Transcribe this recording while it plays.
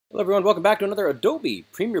Hello everyone, welcome back to another Adobe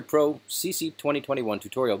Premiere Pro CC 2021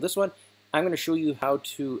 tutorial. This one, I'm going to show you how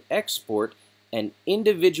to export an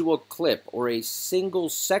individual clip or a single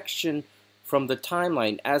section from the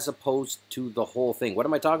timeline as opposed to the whole thing. What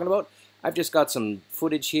am I talking about? I've just got some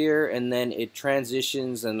footage here and then it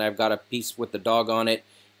transitions and I've got a piece with the dog on it.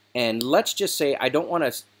 And let's just say I don't want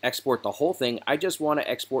to export the whole thing, I just want to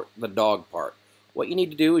export the dog part. What you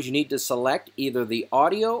need to do is you need to select either the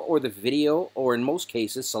audio or the video, or in most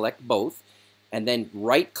cases select both, and then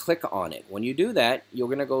right click on it. When you do that, you're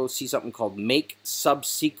going to go see something called Make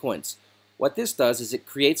Subsequence. What this does is it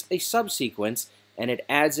creates a subsequence and it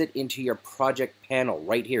adds it into your project panel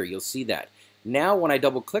right here. You'll see that. Now when I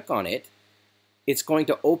double click on it, it's going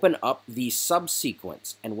to open up the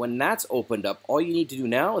subsequence. And when that's opened up, all you need to do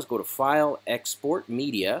now is go to File, Export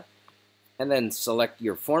Media, and then select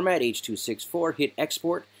your format, H.264, hit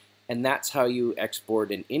export, and that's how you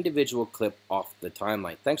export an individual clip off the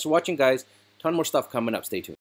timeline. Thanks for watching, guys. Ton more stuff coming up. Stay tuned.